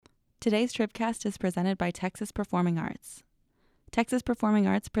Today's Tribcast is presented by Texas Performing Arts. Texas Performing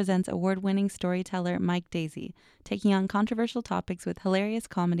Arts presents award-winning storyteller Mike Daisey, taking on controversial topics with hilarious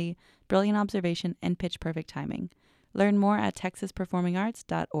comedy, brilliant observation, and pitch-perfect timing. Learn more at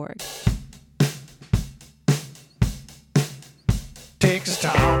texasperformingarts.org. Texas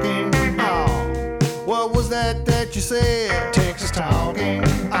Talking, what was that you said? Texas Talking,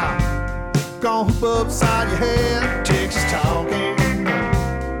 gonna hoop upside your head. Texas Talking,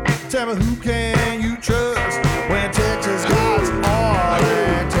 tell me who can you trust when Texas guys are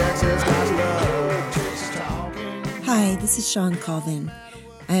and Texas guys love. Texas Talking. Hi, this is Sean Colvin.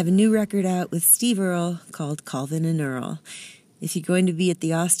 I have a new record out with Steve Earle called Colvin and Earle. If you're going to be at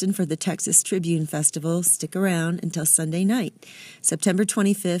the Austin for the Texas Tribune Festival, stick around until Sunday night, September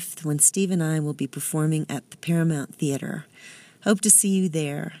 25th, when Steve and I will be performing at the Paramount Theater. Hope to see you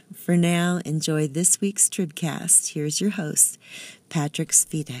there. For now, enjoy this week's Tribcast. Here's your host, Patrick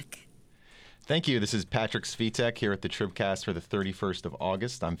Svitek. Thank you. This is Patrick Svitek here at the Tribcast for the 31st of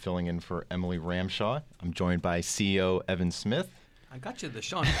August. I'm filling in for Emily Ramshaw. I'm joined by CEO Evan Smith. I got you the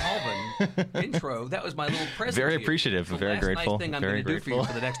Sean Colvin intro. That was my little present. Very appreciative. Very grateful. Nice thing I'm very going to do for you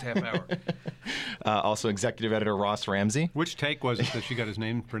for the next half hour. Also, executive editor Ross Ramsey. Which take was it that she got his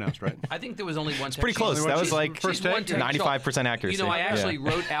name pronounced right? I think there was only one. It's pretty close. That was like first take, 95% accuracy. You know, I actually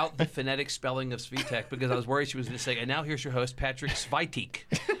wrote out the phonetic spelling of Svitek because I was worried she was going to say, and now here's your host, Patrick Svitek.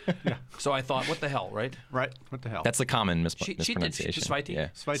 Yeah. So I thought, what the hell, right? Right. What the hell? That's the common She mispronunciation. did. Svitek? Yeah.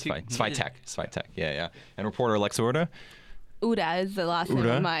 Svitek. Svitek. Yeah. And reporter Alexa Urda. Uda is the last name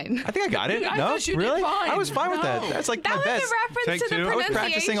of mine. I think I got it. I no, thought you did really? fine. I was fine with that. No. That's like That my was best. a reference Take to the two. I was pronunciation.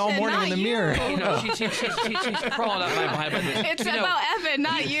 practicing all morning not in the you. mirror. You know, she's crawling up behind me. It's about Evan,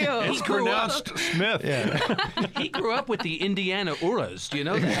 not you. It's pronounced Smith. Yeah. He grew up with the Indiana Uras. Do you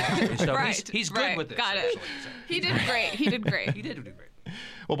know that? So Right, he's right. good with this. Got it. actually. He did great. He did great. He did do great.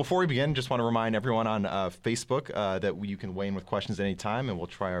 Well, before we begin, just want to remind everyone on Facebook that you can weigh in with questions at any time, and we'll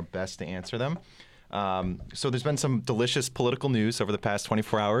try our best to answer them. So there's been some delicious political news over the past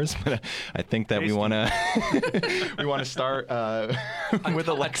 24 hours, but I think that we want to start with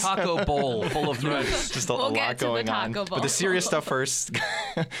A Alexa. taco bowl full of news. Just a We'll lot get to the going on. taco bowl. But the serious stuff first.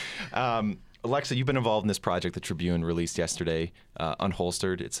 Alexa, you've been involved in this project the Tribune released yesterday,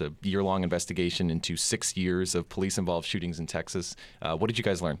 Unholstered. It's a year-long investigation into 6 years of police-involved shootings in Texas. What did you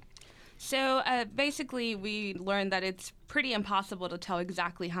guys learn? So basically, we learned that it's pretty impossible to tell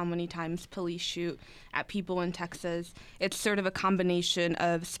exactly how many times police shoot at people in Texas. It's sort of a combination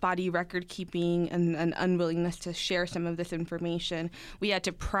of spotty record keeping and an unwillingness to share some of this information. We had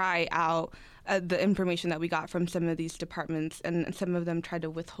to pry out the information that we got from some of these departments, and some of them tried to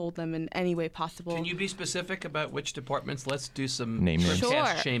withhold them in any way possible. Can you be specific about which departments? Let's do some Name names.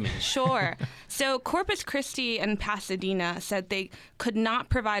 cast shaming. Sure. So Corpus Christi and Pasadena said they could not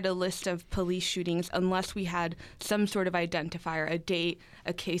provide a list of police shootings unless we had some sort of identifier, a date,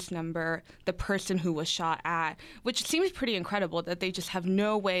 a case number, the person who was shot at, which seems pretty incredible that they just have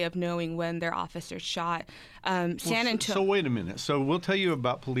no way of knowing when their officers shot. San Antonio. So wait a minute. So we'll tell you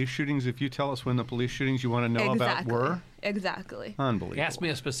about police shootings if you tell us when the police shootings you want to know about were? Exactly. Unbelievable. Ask me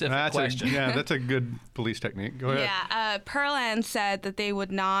a specific That's question. that's a good police technique. Go ahead. Yeah, Perlan said that they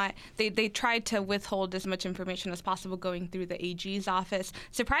would not, they tried to withhold as much information as possible going through the AG's office.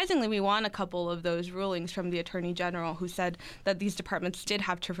 Surprisingly, we won a couple of those rulings from the Attorney General, who said that these departments did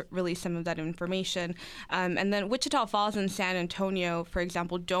have to release some of that information. And then Wichita Falls and San Antonio, for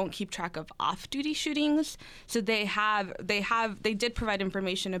example, don't keep track of off-duty shootings. So they did provide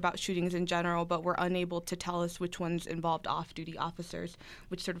information about shootings in general, but were unable to tell us which ones involved off-duty officers,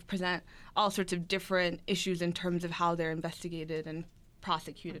 which sort of present all sorts of different issues in terms of how they're investigated and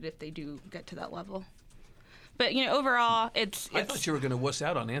prosecuted if they do get to that level. But, you know, overall, it's I thought you were going to wuss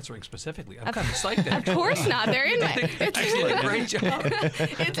out on answering specifically. I'm kind of psyched. Of course not. They're in my. Excellent. Great job.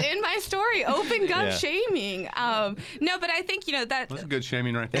 It's in my story. Open gun Yeah. shaming. No, but I think That's good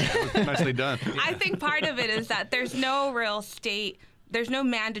shaming right there. That was nicely done. I think part of it is that there's no real there's no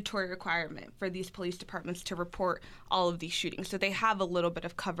mandatory requirement for these police departments to report all of these shootings. So they have a little bit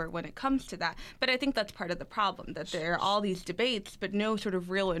of cover when it comes to that. But I think that's part of the problem, that there are all these debates, but no sort of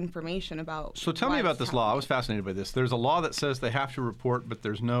real information about. So tell me about this law. I was fascinated by this. There's a law that says they have to report, but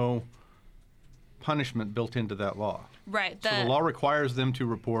there's no punishment built into that law. Right. So the law requires them to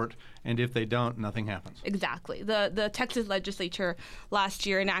report, and if they don't, nothing happens. Exactly. The Texas legislature last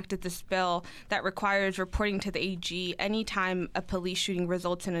year enacted this bill that requires reporting to the AG anytime a police shooting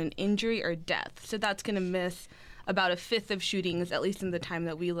results in an injury or death. So that's going to miss about a fifth of shootings, at least in the time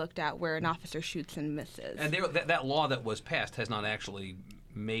that we looked at, where an officer shoots and misses. And that law that was passed has not actually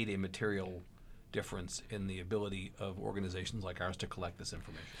made a material difference in the ability of organizations like ours to collect this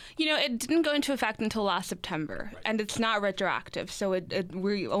information? It didn't go into effect until last September, and it's not retroactive. So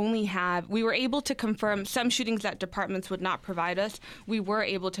we were able to confirm some shootings that departments would not provide us. We were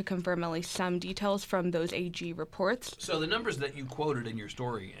able to confirm at least some details from those AG reports. So the numbers that you quoted in your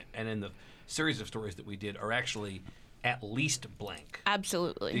story and in the series of stories that we did are actually at least blank.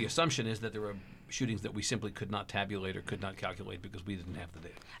 Absolutely. The assumption is that there were shootings that we simply could not tabulate or could not calculate because we didn't have the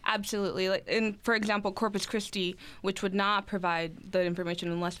data. Absolutely. For example, Corpus Christi, which would not provide the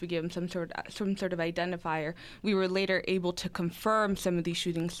information unless we give them some sort of identifier, we were later able to confirm some of these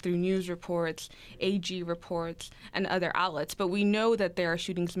shootings through news reports, AG reports, and other outlets. But we know that there are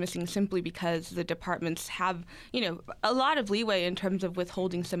shootings missing simply because the departments have, a lot of leeway in terms of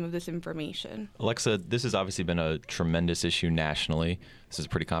withholding some of this information. Alexa, this has obviously been a tremendous issue nationally. This is a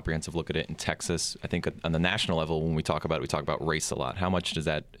pretty comprehensive look at it in Texas. I think on the national level, when we talk about it, we talk about race a lot. How much is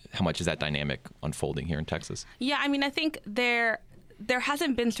that dynamic unfolding here in Texas? Yeah, I think there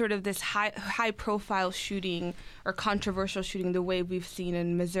hasn't been sort of this high profile shooting or controversial shooting the way we've seen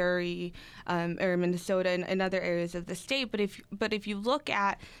in Missouri or Minnesota and other areas of the state. But if you look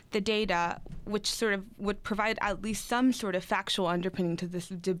at the data, which sort of would provide at least some sort of factual underpinning to this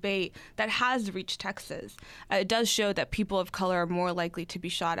debate that has reached Texas, it does show that people of color are more likely to be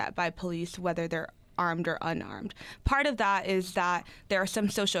shot at by police, whether they're armed or unarmed. Part of that is that there are some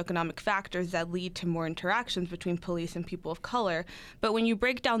socioeconomic factors that lead to more interactions between police and people of color. But when you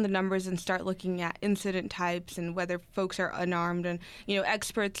break down the numbers and start looking at incident types and whether folks are unarmed, and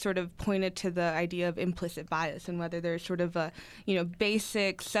experts sort of pointed to the idea of implicit bias and whether there's sort of a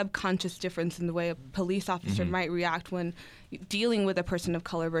basic subconscious difference in the way a police officer might react when dealing with a person of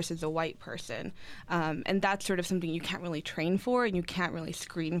color versus a white person. And that's sort of something you can't really train for and you can't really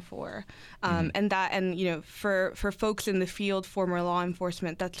screen for. And for folks in the field, former law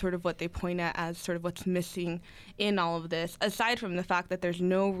enforcement, that's sort of what they point at as sort of what's missing in all of this, aside from the fact that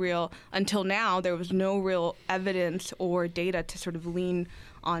until now, there was no real evidence or data to sort of lean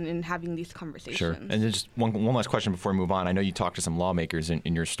on in having these conversations. Sure. And then just one last question before we move on. I know you talked to some lawmakers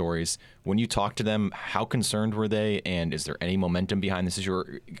in your stories. When you talked to them, how concerned were they? And is there any momentum behind this issue?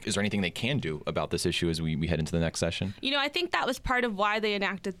 Or is there anything they can do about this issue as we head into the next session? I think that was part of why they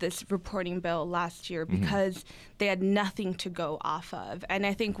enacted this reporting bill last year, because they had nothing to go off of. And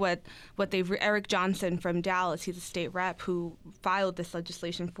I think Eric Johnson from Dallas, he's a state rep who filed this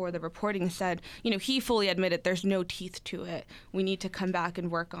legislation for the reporting, said, he fully admitted there's no teeth to it. We need to come back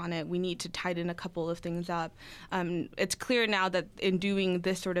and work on it. We need to tighten a couple of things up. It's clear now that in doing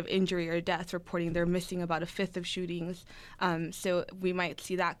this sort of injury or death reporting, they're missing about a fifth of shootings. So we might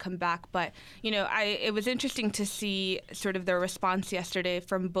see that come back. But, it was interesting to see sort of their response yesterday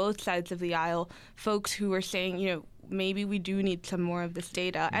from both sides of the aisle, folks who were saying, maybe we do need some more of this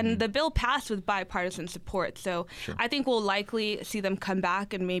data. And the bill passed with bipartisan support. So I think we'll likely see them come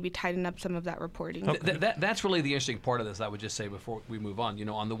back and maybe tighten up some of that reporting. That's really the interesting part of this, I would just say before we move on.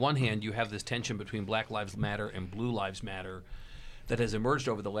 On the one hand, you have this tension between Black Lives Matter and Blue Lives Matter that has emerged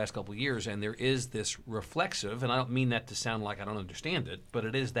over the last couple of years, and there is this reflexive, and I don't mean that to sound like I don't understand it, but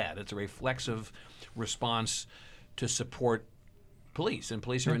it is that. It's a reflexive response to support police, and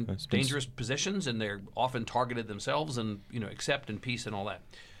police are in dangerous positions, and they're often targeted themselves, and accept and peace and all that.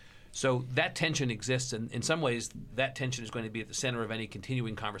 So that tension exists, and in some ways, that tension is going to be at the center of any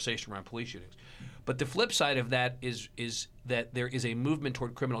continuing conversation around police shootings. But the flip side of that is that there is a movement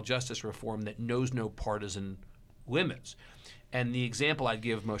toward criminal justice reform that knows no partisan limits. And the example I'd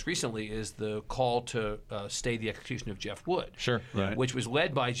give most recently is the call to stay the execution of Jeff Wood, which was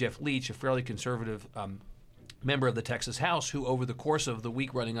led by Jeff Leach, a fairly conservative member of the Texas House, who over the course of the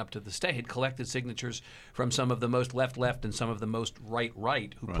week running up to the stay had collected signatures from some of the most left and some of the most right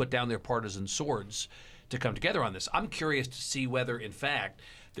who put down their partisan swords to come together on this. I'm curious to see whether, in fact,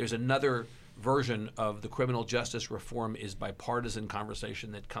 there's another version of the criminal justice reform is bipartisan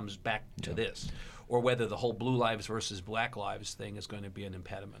conversation that comes back to this, or whether the whole blue lives versus black lives thing is going to be an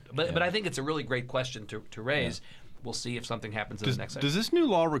impediment. But I think it's a really great question to raise. We'll see if something happens in the next section. Does this new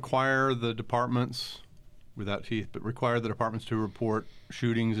law require the departments, without teeth, but require the departments to report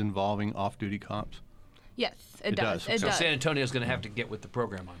shootings involving off-duty cops? Yes, it does. So San Antonio is going to have to get with the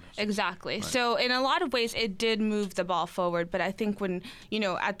program on this. Exactly. Right. So in a lot of ways, it did move the ball forward. But I think when,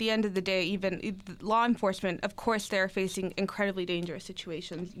 at the end of the day, even law enforcement, of course, they're facing incredibly dangerous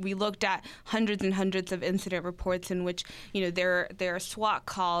situations. We looked at hundreds and hundreds of incident reports in which, there are SWAT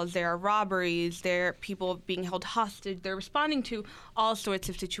calls, there are robberies, there are people being held hostage. They're responding to all sorts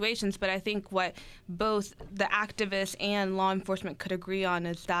of situations. But I think what both the activists and law enforcement could agree on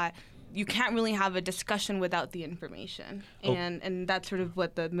is that you can't really have a discussion without the information, and that's sort of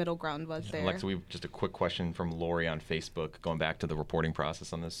what the middle ground was there. Alexa, we have just a quick question from Lori on Facebook, going back to the reporting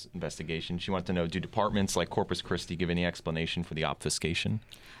process on this investigation. She wanted to know, do departments like Corpus Christi give any explanation for the obfuscation?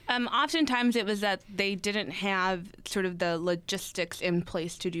 Oftentimes it was that they didn't have sort of the logistics in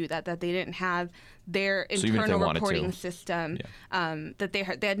place to do that they didn't have their internal reporting system, that they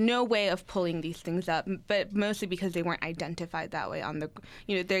had no way of pulling these things up, but mostly because they weren't identified that way on the,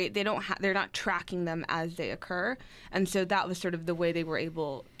 they're not tracking them as they occur. And so that was sort of the way they were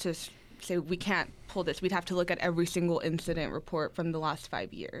able to say, we can't pull this. We'd have to look at every single incident report from the last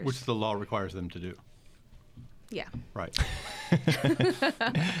 5 years. Which the law requires them to do. Yeah. Right.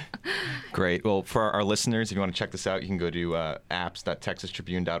 Great. Well, for our listeners, if you want to check this out, you can go to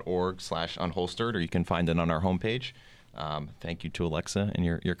apps.texastribune.org/unholstered, or you can find it on our homepage. Thank you to Alexa and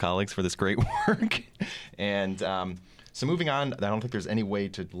your colleagues for this great work. And so moving on, I don't think there's any way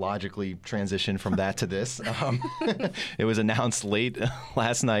to logically transition from that to this. It was announced late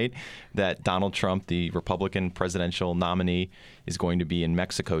last night that Donald Trump, the Republican presidential nominee, is going to be in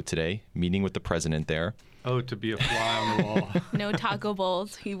Mexico today, meeting with the president there. Oh, to be a fly on the wall. No taco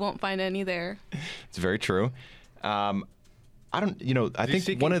bowls. He won't find any there. It's very true. I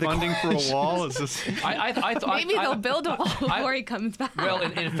think one of the funding for a wall is this. Maybe they'll build a wall before he comes back. Well,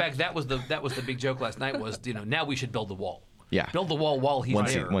 in fact, that was the big joke last night. Was now we should build the wall. Yeah. Build the wall while he's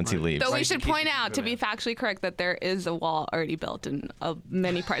there. Once he leaves. Though we should point out, to be factually correct, that there is a wall already built in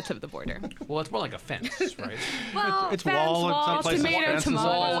many parts of the border. Well, it's more like a fence, right? Well, it's fence, wall, some places tomato.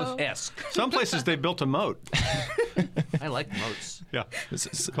 Wall-esque. Some places they built a moat. I like moats. Yeah.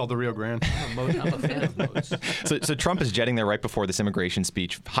 It's called the Rio Grande. I'm a fan of moats. So Trump is jetting there right before this immigration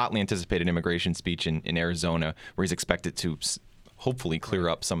speech, hotly anticipated immigration speech in Arizona, where he's expected to hopefully clear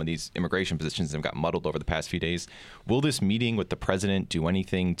up some of these immigration positions that have got muddled over the past few days. Will this meeting with the president do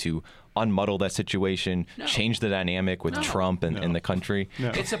anything to unmuddle that situation, change the dynamic with Trump and the country?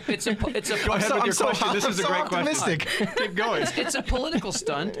 No. It's a Go ahead with your question. This is a great question. Keep going. It's a political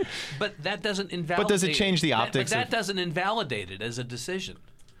stunt, but that doesn't invalidate. But does it change the optics? That doesn't invalidate it as a decision,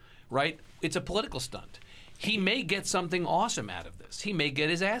 right? It's a political stunt. He may get something awesome out of this. He may get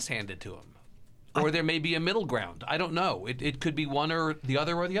his ass handed to him. Or there may be a middle ground. I don't know. It could be one or the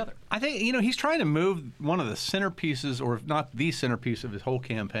other or the other. I think, he's trying to move one of the centerpieces, or if not the centerpiece of his whole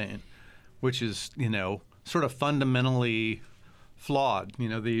campaign, which is, sort of fundamentally flawed.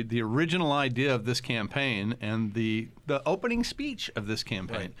 The original idea of this campaign and the opening speech of this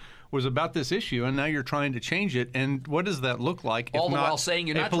campaign was about this issue, and now you're trying to change it. And what does that look like? All the while saying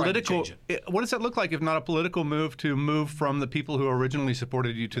you're not trying to change it. What does that look like if not a political move to move from the people who originally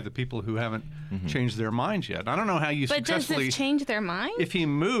supported you to the people who haven't changed their minds yet? I don't know how you successfully... But does this change their minds? If he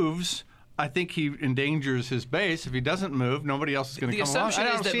moves, I think he endangers his base. If he doesn't move, nobody else is going to come along. I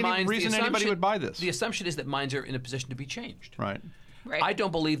don't see any reason anybody would buy this. The assumption is that minds are in a position to be changed. Right. I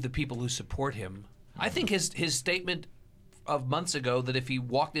don't believe the people who support him. I think his statement of months ago that if he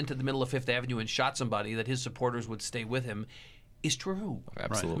walked into the middle of Fifth Avenue and shot somebody, that his supporters would stay with him, is true.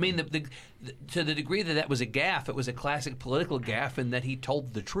 Absolutely. I mean, to the degree that was a gaffe, it was a classic political gaffe, and that he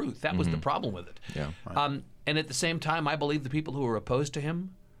told the truth. That was the problem with it. Yeah. Right. And at the same time, I believe the people who are opposed to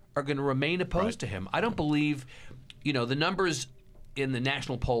him are going to remain opposed to him. I don't believe, the numbers in the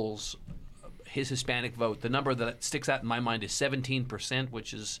national polls, his Hispanic vote, the number that sticks out in my mind is 17%,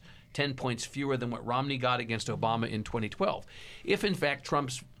 which is 10 points fewer than what Romney got against Obama in 2012. If, in fact,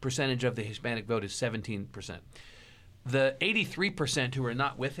 Trump's percentage of the Hispanic vote is 17%, the 83% who are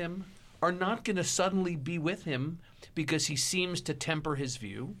not with him are not going to suddenly be with him because he seems to temper his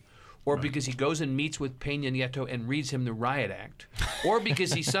view, or because he goes and meets with Peña Nieto and reads him the Riot Act, or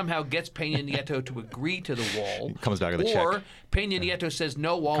because he somehow gets Peña Nieto to agree to the wall. Comes back with a check. Or Peña Nieto says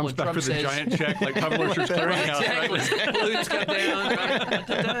no wall, Comes and back Trump with says... a giant check like Publishers Clearinghouse. Exactly. Balloons come down.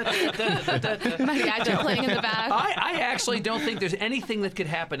 Mariachi playing in the back. I actually don't think there's anything that could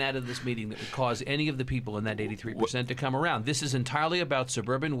happen out of this meeting that would cause any of the people in that 83% to come around. This is entirely about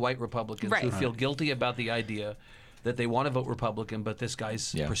suburban white Republicans who feel guilty about the idea that they want to vote Republican, but this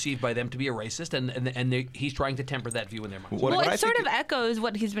guy's perceived by them to be a racist, and he's trying to temper that view in their minds. It sort of echoes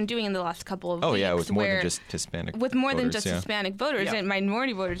what he's been doing in the last couple of weeks. Oh, yeah, with more than just Hispanic With more voters, than just Hispanic voters and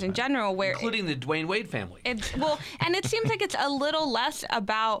minority voters in general. Including the Dwayne Wade family. And it seems like it's a little less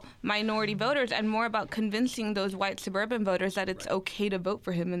about minority voters and more about convincing those white suburban voters that it's okay to vote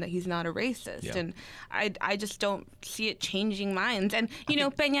for him and that he's not a racist. Yeah. And I just don't see it changing minds. And,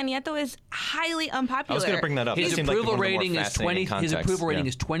 Peña Nieto is highly unpopular. I was going to bring that up. His approval one of the more rating is fascinating 20. His contexts, approval rating yeah.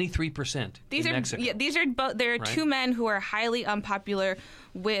 is 23% These in are Mexico. these are both. There are Right. two men who are highly unpopular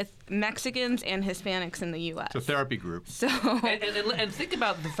with Mexicans and Hispanics in the U.S. It's a therapy group. So And think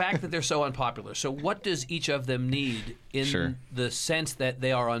about the fact that they're so unpopular. So what does each of them need in Sure. the sense that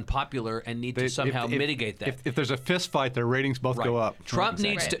they are unpopular and need to somehow mitigate that? If there's a fist fight, their ratings both go up. Trump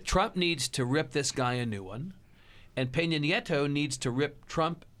Exactly. needs to rip this guy a new one, and Peña Nieto needs to rip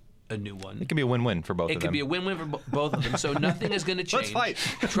Trump a new one. It can be a win-win for both It of could them. be a win-win for both of them. So nothing is going to change. Let's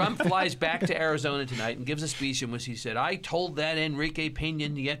fight. Trump flies back to Arizona tonight and gives a speech in which he said, "I told that Enrique Peña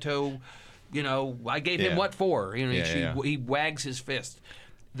Nieto, I gave him Yeah. what for?" Yeah. He wags his fist.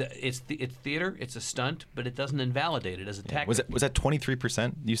 It's theater. It's a stunt, but it doesn't invalidate it as a tactic. Was that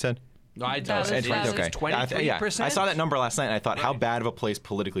 23%? You said? No, I That was- it's that was- 23%. I saw that number last night, and I thought, how bad of a place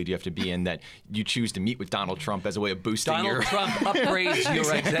politically do you have to be in that you choose to meet with Donald Trump as a way of boosting Donald your... Trump upgrades you,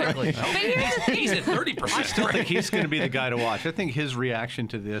 exactly. But here's the thing. He's at 30%. I still think he's going to be the guy to watch. I think his reaction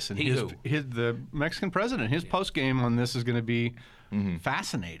to this and Who? the Mexican president, his post game on this is going to be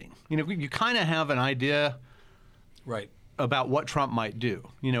fascinating. You kind of have an idea Right. about what Trump might do.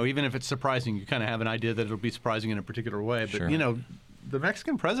 Even if it's surprising, you kind of have an idea that it'll be surprising in a particular way. But Sure. the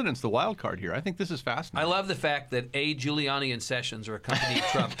Mexican president's the wild card here. I think this is I fascinating. love the fact that Giuliani and Sessions are accompanying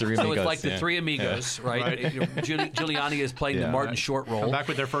Trump. Three so amigos, it's like the yeah. three amigos, right? Giuliani is playing the Yeah, Martin right. Short Come role. back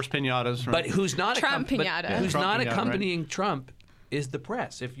with their first pinatas. Right? But who's not Trump but pinata. who's Trump not pinata, right. accompanying Trump is the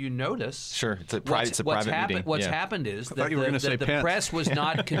press. If you notice, Sure, it's a private meeting. What's Yeah. happened is thought that you were gonna say the Pence. press was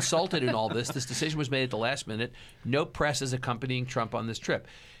not consulted in all this. This decision was made at the last minute. No press is accompanying Trump on this trip.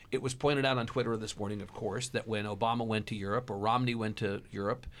 It was pointed out on Twitter this morning, of course, that when Obama went to Europe or Romney went to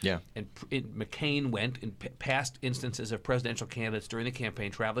Europe, Yeah. and McCain went in past instances of presidential candidates during the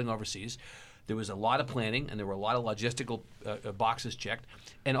campaign traveling overseas, there was a lot of planning and there were a lot of logistical boxes checked,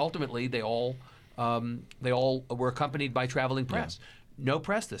 and ultimately they all were accompanied by traveling press. No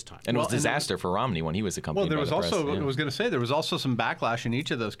press this time. And it was Well, and- disaster for Romney when he was accompanied Well, there by was the press. also, yeah. I was going to say, there was also some backlash in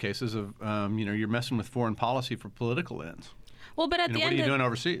each of those cases of, you're messing with foreign policy for political ends. Well, but at What the are end you of doing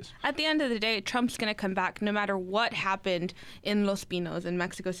overseas? At the end of the day, Trump's going to come back no matter what happened in Los Pinos, in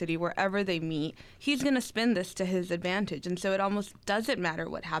Mexico City, wherever they meet. He's going to spin this to his advantage. And so it almost doesn't matter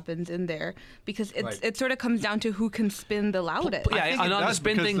what happens in there because it sort of comes down to who can spin the loudest. Yeah, I think and it on the does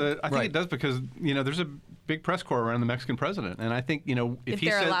spin because thing, I think right. it does because there's a big press corps around the Mexican president, and I think If he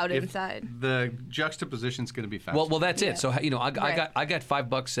they're said, allowed if inside. the juxtaposition is going to be fascinating. Well, that's it. So I Right. got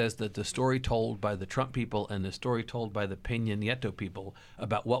 $5 says that the story told by the Trump people and the story told by the Peña Nieto people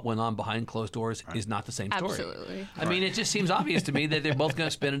about what went on behind closed doors is not the same story. Absolutely. I mean, it just seems obvious to me that they're both going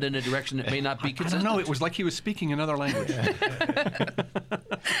to spin it in a direction that may not be I consistent. don't know. It was like he was speaking another language.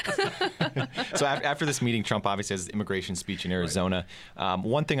 So after this meeting, Trump obviously has his immigration speech in Arizona.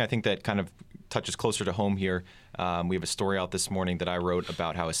 One thing I think that kind of touches closer to home here, we have a story out this morning that I wrote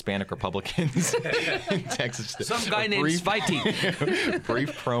about how Hispanic Republicans in Texas. Some guy named Spitey.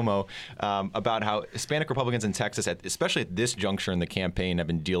 Brief promo about how Hispanic Republicans in Texas, especially at this juncture in the campaign, have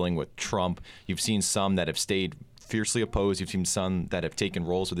been dealing with Trump. You've seen some that have stayed fiercely opposed. You've seen some that have taken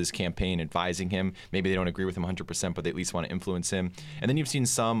roles with his campaign, advising him. Maybe they don't agree with him 100%, but they at least want to influence him. And then you've seen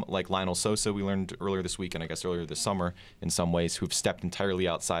some, like Lionel Sosa, we learned earlier this week, and I guess earlier this summer, in some ways, who've stepped entirely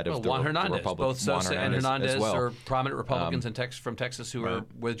outside of Juan the Hernandez. Republic. Both Sosa and Hernandez as well. are prominent Republicans from Texas who are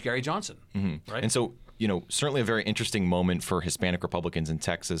with Gary Johnson. Right? And so, certainly a very interesting moment for Hispanic Republicans in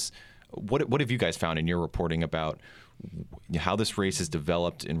Texas. What have you guys found in your reporting about how this race has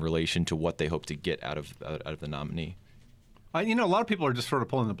developed in relation to what they hope to get out of the nominee? A lot of people are just sort of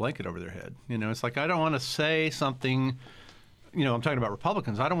pulling the blanket over their head. It's like, I don't want to say something, I'm talking about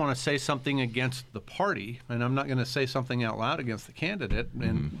Republicans. I don't want to say something against the party, and I'm not going to say something out loud against the candidate,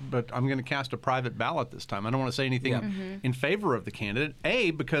 but I'm going to cast a private ballot this time. I don't want to say anything in favor of the candidate,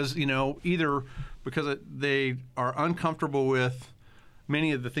 because, either because they are uncomfortable with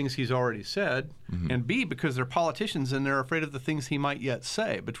many of the things he's already said, and B, because they're politicians and they're afraid of the things he might yet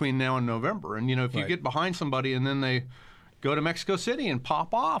say between now and November. And, if you get behind somebody and then they go to Mexico City and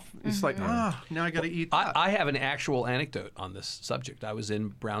pop off, it's like, now I got to eat that. I have an actual anecdote on this subject. I was in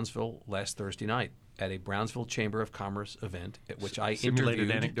Brownsville last Thursday night at a Brownsville Chamber of Commerce event at which I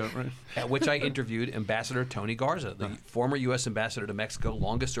Simulated interviewed anecdote, right? at which I interviewed Ambassador Tony Garza, the former U.S. ambassador to Mexico,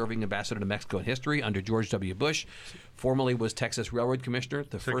 longest-serving ambassador to Mexico in history under George W. Bush. Formerly was Texas Railroad Commissioner,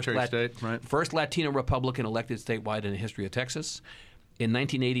 the Secretary of State, right. first Latino Republican elected statewide in the history of Texas. In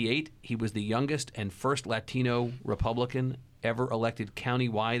 1988, he was the youngest and first Latino Republican ever elected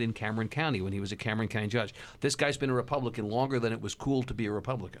countywide in Cameron County when he was a Cameron County judge. This guy's been a Republican longer than it was cool to be a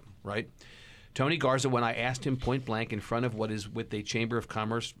Republican, right? Tony Garza, when I asked him point blank in front of what is with a Chamber of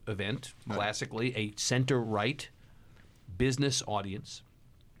Commerce event, classically a center-right business audience.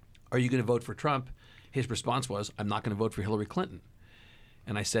 Are you going to vote for Trump? His response was, I'm not going to vote for Hillary Clinton.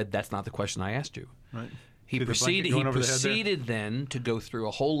 And I said, that's not the question I asked you. Right. He proceeded then to go through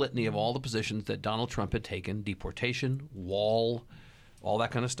a whole litany of all the positions that Donald Trump had taken, deportation, wall, all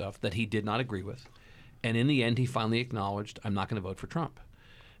that kind of stuff, that he did not agree with. And in the end, he finally acknowledged, I'm not going to vote for Trump.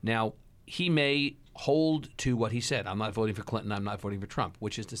 Now, he may hold to what he said. I'm not voting for Clinton. I'm not voting for Trump,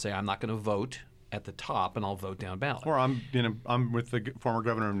 which is to say I'm not going to vote at the top and I'll vote down ballot. Or I'm with the former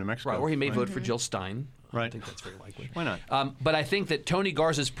governor of New Mexico. Right. Or he may vote for Jill Stein. Right. I think that's very likely. Why not? But I think that Tony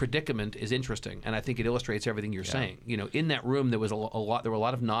Garza's predicament is interesting, and I think it illustrates everything you're saying. You know, in that room there was a lot. There were a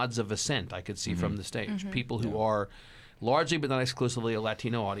lot of nods of assent I could see from the stage. People who are largely but not exclusively a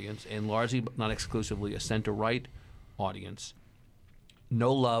Latino audience, and largely but not exclusively a center-right audience.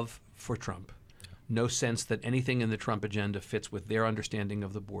 No love for Trump. No sense that anything in the Trump agenda fits with their understanding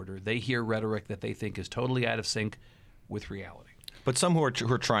of the border. They hear rhetoric that they think is totally out of sync with reality. But some who are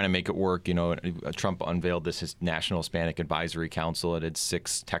trying to make it work, you know, Trump unveiled his National Hispanic Advisory Council. It had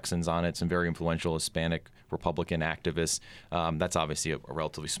 6 Texans on it, some very influential Hispanic Republican activists. That's obviously a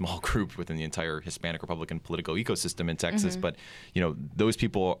relatively small group within the entire Hispanic Republican political ecosystem in Texas. But, you know, those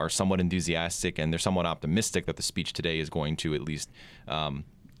people are somewhat enthusiastic and they're somewhat optimistic that the speech today is going to at least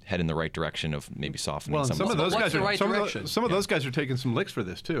head in the right direction of maybe softening some of those guys. Some of those guys are taking some licks for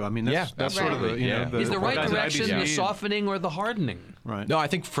this too. I mean, that's sort of the is the right direction the IBC softening or the hardening? Right. No, I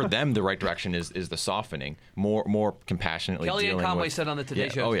think for them the right direction is the softening, more compassionately. Kellyanne Conway with, said on the Today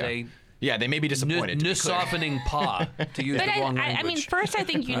Show today. Yeah, they may be disappointed. Softening paw, to use the wrong language. I mean, first, I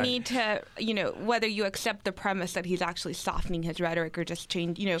think you need to, you know, whether you accept the premise that he's actually softening his rhetoric or just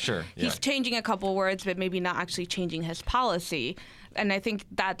change, you know, he's changing a couple words, but maybe not actually changing his policy. And I think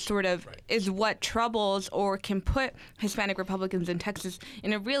that sort of is what troubles or can put Hispanic Republicans in Texas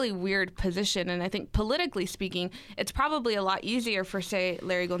in a really weird position. And I think politically speaking, it's probably a lot easier for, say,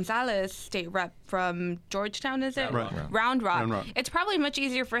 Larry Gonzalez, state rep from Georgetown, is it? Round Rock. It's probably much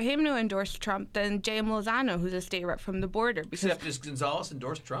easier for him to endorse Trump than J.M. Lozano, who's a state rep from the border. Except does Gonzalez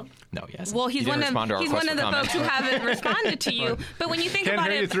endorse Trump? No, yes. Well, he's one of the folks who haven't responded to you. But when you think Can't about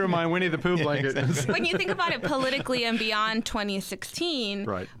hear it, you through my Winnie the Pooh blanket. When you think about it politically and beyond 2016,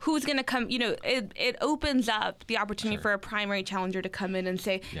 who's going to come, you know, it opens up the opportunity for a primary challenger to come in and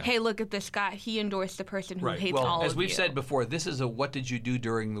say, hey, look at this guy. He endorsed the person who hates all of you. As we've said before, this is a what did you do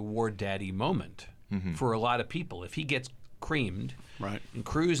during the war daddy moment for a lot of people. If he gets creamed, and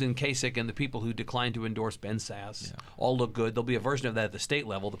Cruz and Kasich and the people who declined to endorse Ben Sass all look good, there'll be a version of that at the state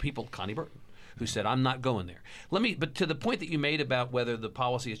level. The people, Connie Burton, who said, I'm not going there. But to the point that you made about whether the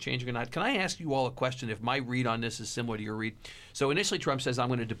policy is changing or not, can I ask you all a question if my read on this is similar to your read? So initially Trump says, I'm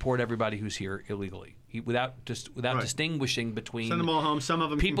going to deport everybody who's here illegally, without distinguishing between send them all home. Some of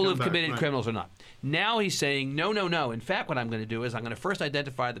them people who've come committed back. criminals or not. Now he's saying, no. In fact, what I'm going to do is I'm going to first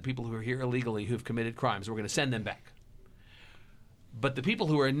identify the people who are here illegally who've committed crimes. We're going to send them back. But the people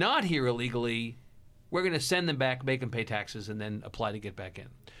who are not here illegally, we're going to send them back, make them pay taxes, and then apply to get back in.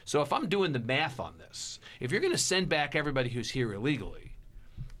 So if I'm doing the math on this, if you're going to send back everybody who's here illegally,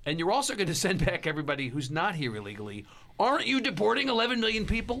 and you're also going to send back everybody who's not here illegally, aren't you deporting 11 million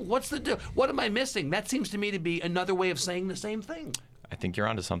people? What am I missing? That seems to me to be another way of saying the same thing. I think you're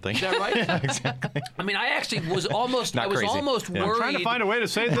onto something. Is that right? Yeah, exactly. I mean, I actually was almost worried. I'm trying to find a way to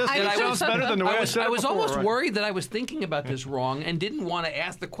say this that sounds better than the way I said it I was before, almost worried that I was thinking about this wrong and didn't want to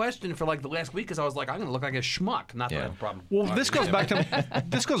ask the question for like the last week because I was like, I'm going to look like a schmuck. Not that I have a problem. Well, this goes back to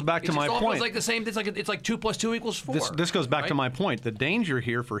my point. It's like the same. It's like 2 + 2 = 4. This goes back to my point. The danger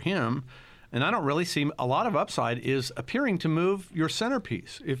here for him, and I don't really see a lot of upside, is appearing to move your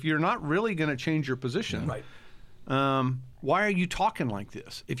centerpiece. If you're not really going to change your position, why are you talking like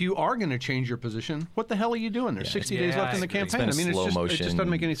this? If you are going to change your position, what the hell are you doing? There's 60 days left in the campaign. It's been a slow motion, it just doesn't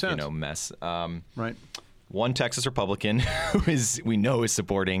make any sense. Mess. Right. One Texas Republican who we know is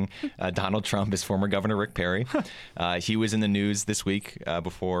supporting Donald Trump is former Governor Rick Perry. He was in the news this week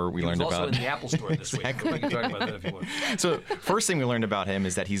before we learned about. He was also in the Apple Store this week. We can talk about that if you want. So first thing we learned about him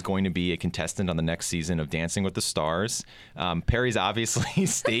is that he's going to be a contestant on the next season of Dancing with the Stars. Perry's obviously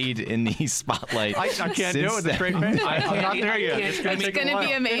stayed in the spotlight. I can't do it with a straight face. I'm not there yet. It's going to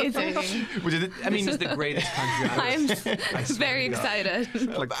be amazing. This is the greatest country. I'm very excited.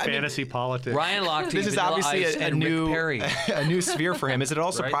 Like fantasy politics. Ryan Lochte. This is obviously obviously Ice a and Rick new Perry. a new sphere for him. Is it at all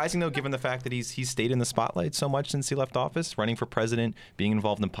Right. surprising though, given the fact that he's stayed in the spotlight so much since he left office, running for president, being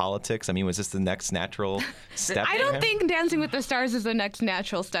involved in politics? I mean, was this the next natural step? I for don't him? think Dancing with the Stars is the next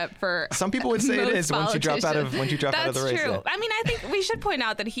natural step for. Some people would say it most is once you drop out of politicians. the race. That's true. yeah. I mean, I think we should point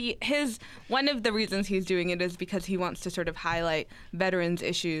out that one of the reasons he's doing it is because he wants to sort of highlight veterans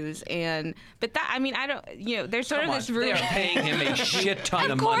issues but that, I mean, I don't, there's sort Come of on, this room. they are paying him a shit ton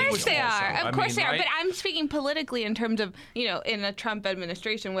of Of money. course they also. are. I Of course mean, they are. right? But I'm speaking politically in terms of, in a Trump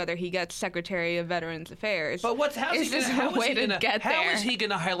administration, whether he gets Secretary of Veterans Affairs. But how is he going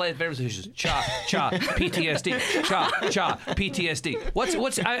to highlight veterans issues? Chop, PTSD. Chop, PTSD.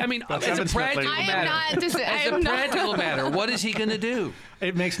 What's? I mean, as a Evan Smith, practical ladies and I am matter. not. I As a am not. practical matter, what is he going to do?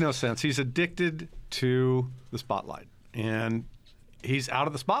 It makes no sense. He's addicted to the spotlight, and he's out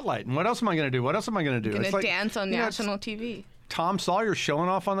of the spotlight. And what else am I going to do? What else am I going to do? Going It's to like, dance on you know, national TV. Tom Sawyer showing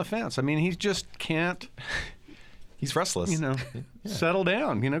off on the fence. I mean, he just can't, He's restless. settle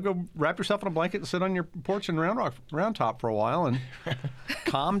down. Go wrap yourself in a blanket and sit on your porch in Round Top for a while and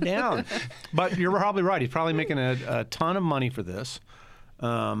calm down. But you're probably right. He's probably making a ton of money for this. He's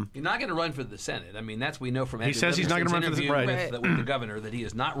not going to run for the Senate. I mean, he He says he's not gonna run for the Senate. right. With the governor, that he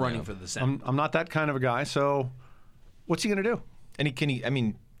is not running for the Senate. I'm not that kind of a guy. So, what's he going to do? And I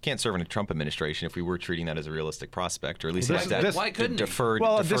mean, can't serve in a Trump administration if we were treating that as a realistic prospect, or at least Well, have this- that why couldn't he? deferred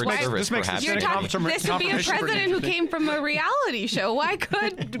Well, this makes- service, this makes the perhaps. Senate This would be a confirmation pretty president who interesting. came from a reality show. Why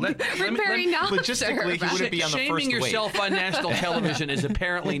could Rick Perry not logistically, serve? he wouldn't be on the Shaming first wave. yourself on national television is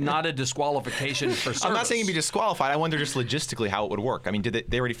apparently not a disqualification for service. I'm not saying he'd be disqualified. I wonder just logistically how it would work. I mean, did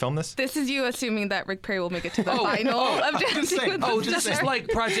they already film this? This is you assuming that Rick Perry will make it to the final of Dancing saying. with the Oh, this Stars. is like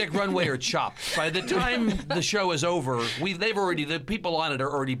Project Runway or Chopped. By the time the show is over, the people on it are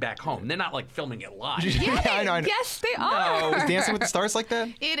already back home. They're not like filming it live. Yeah, I know. yes, they are. Is Dancing with the Stars like that?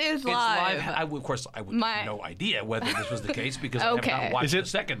 It is It's live. live. Of course, I would have no idea whether this was the case because I Okay. have not watched Is the it?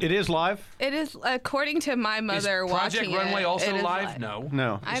 second. It is live. It is, according to my Is mother Project watching Runway it, also it is live? No.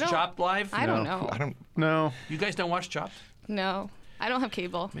 No. I Is don't- Chopped live? I don't know. I don't. No. You guys don't watch Chopped? No, I don't have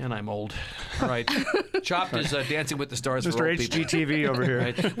cable. Man, I'm old. All right. Chopped is Dancing with the Stars for Mr. old people. HGTV over here.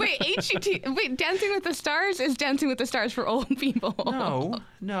 Right? Wait, Wait, Dancing with the Stars is Dancing with the Stars for old people.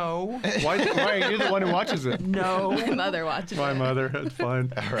 No. Why are you the one who watches it? No. My mother watches My it. mother. That's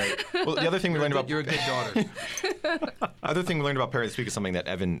fine. All right. Well, the other thing we learned about You're a good daughter. Other thing we learned about Perry this week is something that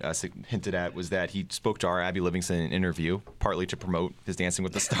Evan hinted at, was that he spoke to our Abby Livingston in an interview, partly to promote his Dancing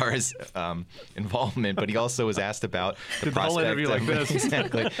with the Stars involvement, but he also was asked about the Did the whole prospect interview like of, this.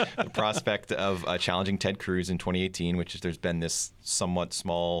 exactly, the prospect of challenging Ted Cruz in 2018, which is there's been this somewhat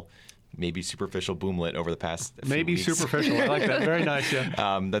small, maybe superficial boomlet over the past few Maybe weeks. superficial. I like that. Very nice.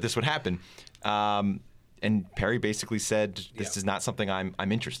 Yeah. That this would happen. And Perry basically said, this is not something I'm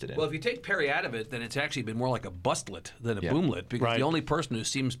interested in. Well, if you take Perry out of it, then it's actually been more like a bustlet than a Yeah. boomlet, because Right. the only person who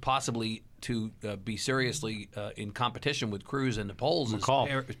seems possibly to be seriously in competition with Cruz in the polls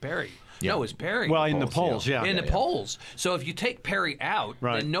McCall. is Perry. Yeah. No, it's Perry. Well, in the polls, polls, yeah. in the polls. So if you take Perry out,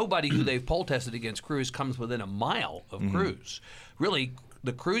 Right. then nobody who they've poll tested against Cruz comes within a mile of Cruz. Really,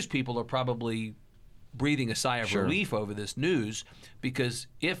 the Cruz people are probably breathing a sigh of relief over this news, because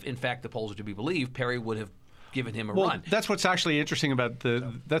if, in fact, the polls are to be believed, Perry would have given him a Well, run. that's what's actually interesting about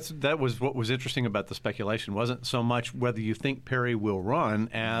that was what was interesting about the speculation. Wasn't so much whether you think Perry will run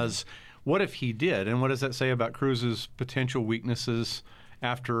as what if he did, and what does that say about Cruz's potential weaknesses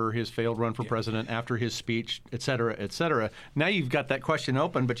after his failed run for president, after his speech, et cetera, et cetera. Now you've got that question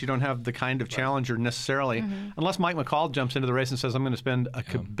open, but you don't have the kind of challenger necessarily, unless Mike McCall jumps into the race and says, I'm going to spend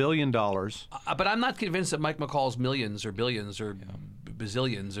 $1 billion. But I'm not convinced that Mike McCall's millions or billions or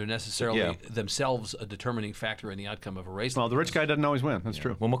bazillions are necessarily themselves a determining factor in the outcome of a race. Well, the rich guy doesn't always win. That's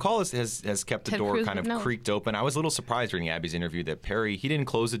true. Well, McCall has kept the Ted door Cruz kind of would know. creaked open. I was a little surprised reading Abby's interview that Perry, he didn't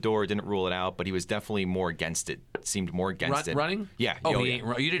close the door, didn't rule it out, but he was definitely more against it. Seemed more against it. Running? Yeah. Oh, yeah, he yeah. ain't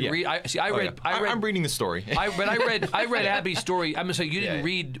run. You didn't Yeah. read. I Oh, read. yeah. I read. I'm reading the story. I read Abby's story. I'm going to say you didn't Yeah.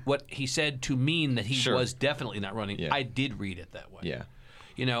 read what he said to mean that he Sure. was definitely not running. Yeah. I did read it that way. Yeah.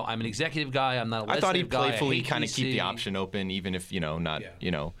 You know, I'm an executive guy. I'm not a I thought legislative he'd guy. I playfully hate kind of keep DC. the option open, even if, not,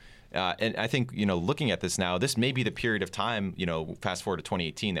 Yeah. And I think, looking at this now, this may be the period of time, fast forward to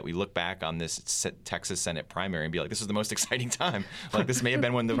 2018, that we look back on this Texas Senate primary and be like, this is the most exciting time. Like, this may have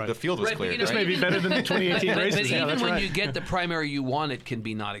been when the field was Right, but cleared. you know, This may be better than the 2018 But races. Yeah, even that's when right. you get the primary you want, it can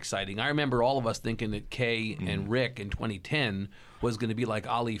be not exciting. I remember all of us thinking that Kay and Rick in 2010 was going to be like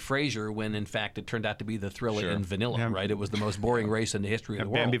Ali Frazier, when in fact it turned out to be the Thriller and Vanilla. Right? It was the most boring race in the history of the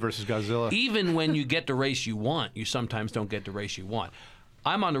world. Bambi versus Godzilla. Even when you get the race you want, you sometimes don't get the race you want.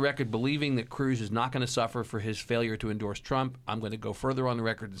 I'm on the record believing that Cruz is not going to suffer for his failure to endorse Trump. I'm going to go further on the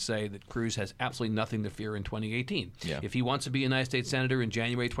record and say that Cruz has absolutely nothing to fear in 2018. Yeah. If he wants to be a United States Senator in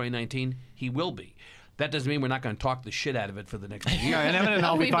January 2019, he will be. That doesn't mean we're not going to talk the shit out of it for the next year. Yeah, and Evan and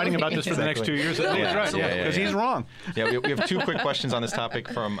I'll be fighting about this for the next 2 years. That's right, because he's wrong. Yeah, we have two quick questions on this topic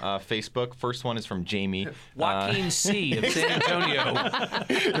from Facebook. First one is from Jamie. Joaquin C. of San Antonio.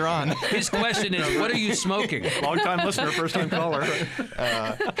 You're on. His question is, what are you smoking? Long-time listener, first-time caller.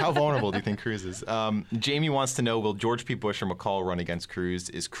 How vulnerable do you think Cruz is? Jamie wants to know, will George P. Bush or McCall run against Cruz?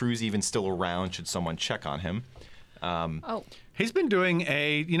 Is Cruz even still around? Should someone check on him? He's been doing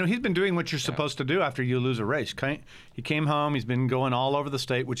what you're supposed to do after you lose a race. He came home. He's been going all over the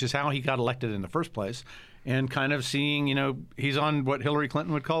state, which is how he got elected in the first place, and kind of seeing, he's on what Hillary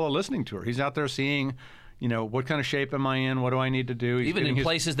Clinton would call a listening tour. He's out there seeing, what kind of shape am I in? What do I need to do? Even in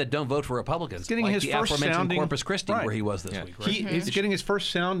places that don't vote for Republicans. Getting like his the first aforementioned sounding, Corpus Christi, right. where he was this week. Right? He's getting his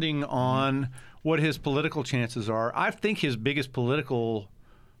first sounding on what his political chances are. I think his biggest political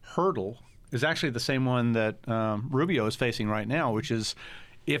hurdle is actually the same one that Rubio is facing right now, which is,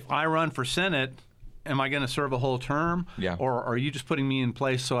 if I run for Senate, am I going to serve a whole term? Yeah. Or are you just putting me in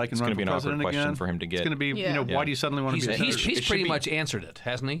place so I can run for president again? It's going to be an awkward question for him to get. It's going to be, why do you suddenly want to be a senator? He's pretty much answered it,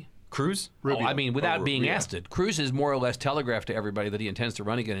 hasn't he? Cruz? Rubio. I mean, without being Rubio. asked it. Cruz has more or less telegraphed to everybody that he intends to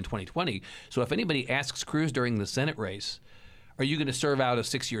run again in 2020. So if anybody asks Cruz during the Senate race, are you going to serve out a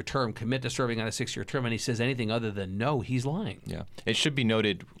 6-year term, commit to serving out a 6-year term, and he says anything other than no, he's lying. Yeah. It should be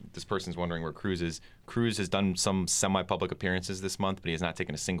noted, this person's wondering where Cruz is. Cruz has done some semi-public appearances this month, but he has not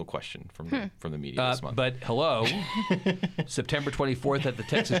taken a single question from the media this month. But hello, September 24th at the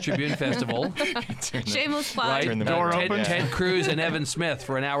Texas Tribune Festival. Shameless plug. Right? Turn the Door mic. open. Ted Cruz and Evan Smith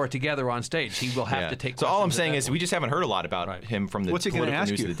for an hour together on stage. He will have to take So all I'm questions at saying that is point. we just haven't heard a lot about him from the What's he gonna political ask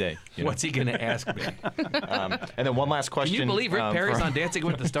news you? of the day. What's he going to ask me? And then one last question. Can you believe Rick Perry's on Dancing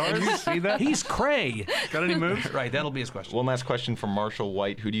with the Stars? Can you see that? He's cray. Got any moves? Right, that'll be his question. One last question from Marshall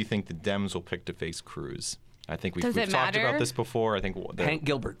White. Who do you think the Dems will pick to face Cruz? I think we've Does it talked matter? about this before. I think Hank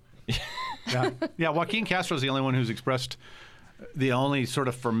Gilbert. Yeah, Joaquin Castro is the only one who's expressed, the only sort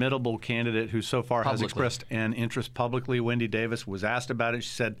of formidable candidate who so far has Publicly. expressed an interest publicly. Wendy Davis was asked about it.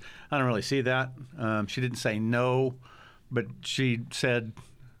 She said, I don't really see that. She didn't say no, but she said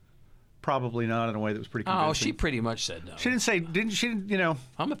probably not in a way that was pretty convincing. Oh, she pretty much said no. She didn't say, didn't she,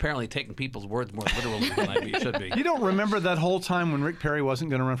 I'm apparently taking people's words more literally than I should be. you don't remember that whole time when Rick Perry wasn't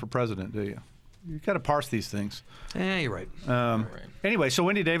going to run for president, do you? You've got to parse these things. Yeah, you're right. Anyway, so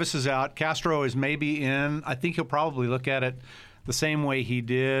Wendy Davis is out. Castro is maybe in. I think he'll probably look at it the same way he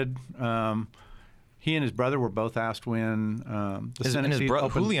did. He and his brother were both asked when the Senate and his seat brother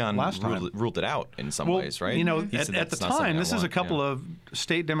opened Julian last time. ruled it out in some ways, right? You know, He said at the that's not something time, I this is a want, couple yeah. of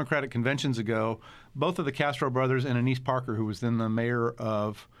state Democratic conventions ago. Both of the Castro brothers and Anise Parker, who was then the mayor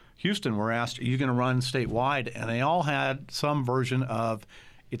of Houston, were asked, "Are you going to run statewide?" And they all had some version of,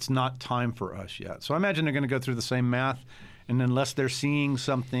 "It's not time for us yet." So I imagine they're going to go through the same math, and unless they're seeing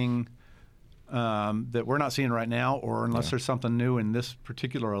something that we're not seeing right now, or unless there's something new in this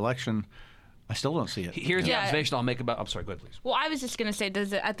particular election, I still don't see it. Here's the Yeah. observation I'll make about. I'm sorry, go ahead, please. Well, I was just going to say,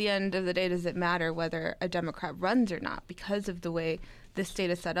 at the end of the day, does it matter whether a Democrat runs or not? Because of the way this state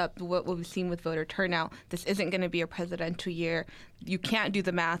is set up, what we've seen with voter turnout, this isn't going to be a presidential year. You can't do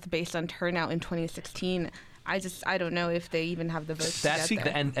the math based on turnout in 2016. I don't know if they even have the votes That's to get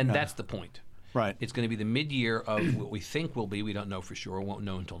there. and that's the point. Right. It's going to be the mid-year of what we think will be. We don't know for sure. Won't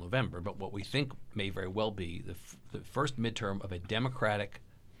know until November. But what we think may very well be the first midterm of a Democratic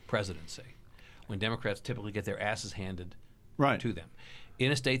presidency, when Democrats typically get their asses handed Right. to them,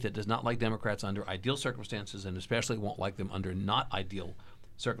 in a state that does not like Democrats under ideal circumstances, and especially won't like them under not ideal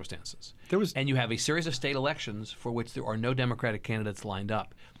circumstances. And you have a series of state elections for which there are no Democratic candidates lined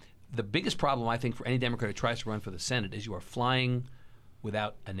up. The biggest problem, I think, for any Democrat who tries to run for the Senate is you are flying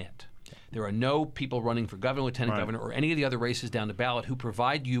without a net. There are no people running for governor, lieutenant governor, or any of the other races down the ballot who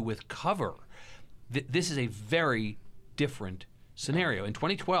provide you with cover. This is a very different scenario. In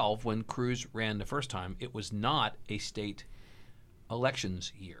 2012, when Cruz ran the first time, it was not a state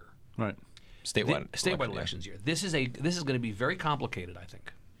elections year. Right. Statewide Elections year. This is going to be very complicated, I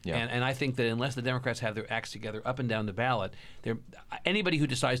think. Yeah. And I think that unless the Democrats have their acts together up and down the ballot, anybody who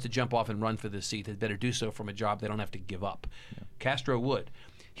decides to jump off and run for this seat had better do so from a job they don't have to give up. Yeah. Castro would.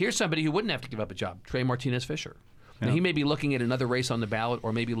 Here's somebody who wouldn't have to give up a job, Trey Martinez Fisher. Now, he may be looking at another race on the ballot,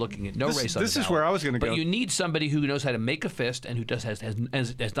 or maybe looking at no race on the ballot. This is where I was going to go. But you need somebody who knows how to make a fist and who does has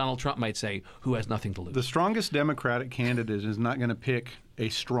as Donald Trump might say, who has nothing to lose. The strongest Democratic candidate is not going to pick a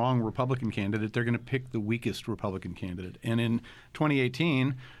strong Republican candidate. They're going to pick the weakest Republican candidate. And in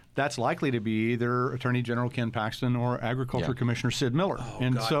 2018, that's likely to be either Attorney General Ken Paxton or Agriculture Commissioner Sid Miller. Oh,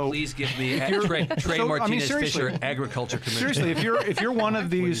 God, please give me Trey Martinez Fisher, Agriculture Commissioner. Seriously, if you're one of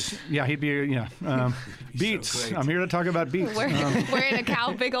these, he'd be beets. So I'm here to talk about beets. Wearing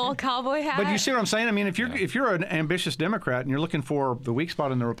a big old cowboy hat. But you see what I'm saying? I mean, if you're an ambitious Democrat and you're looking for the weak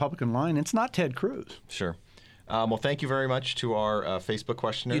spot in the Republican line, it's not Ted Cruz. Sure. Well, thank you very much to our Facebook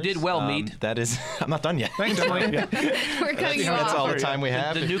questioners. You did well, Meat. That is, I'm not done yet. Thanks, Emily. We're cutting you off. That's all the time we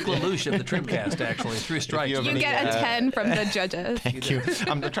have. The Nuke LaLoosh of the Trimcast, actually. 3 strikes. You get a 10 from the judges. Thank you.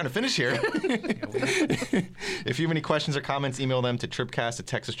 I'm trying to finish here. If you have any questions or comments, email them to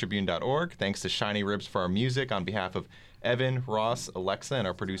tribcast@texastribune.org. Thanks to Shiny Ribs for our music. On behalf of Evan, Ross, Alexa, and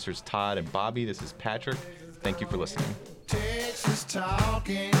our producers Todd and Bobby, this is Patrick. Thank you for listening. Texas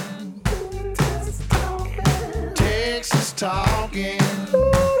talking. Texas talking.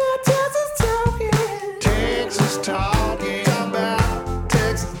 Texas talking. Texas talking. Talk about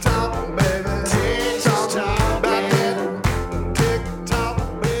Texas talking, baby. Texas talking. Texas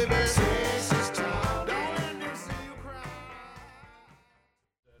talking, baby. Texas talking. Don't let me see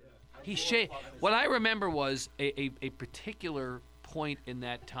you cry. What I remember was a particular point in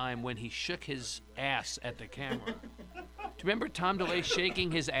that time when he shook his ass at the camera. Do you remember Tom DeLay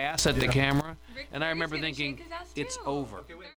shaking his ass at the camera? And I remember thinking, it's over.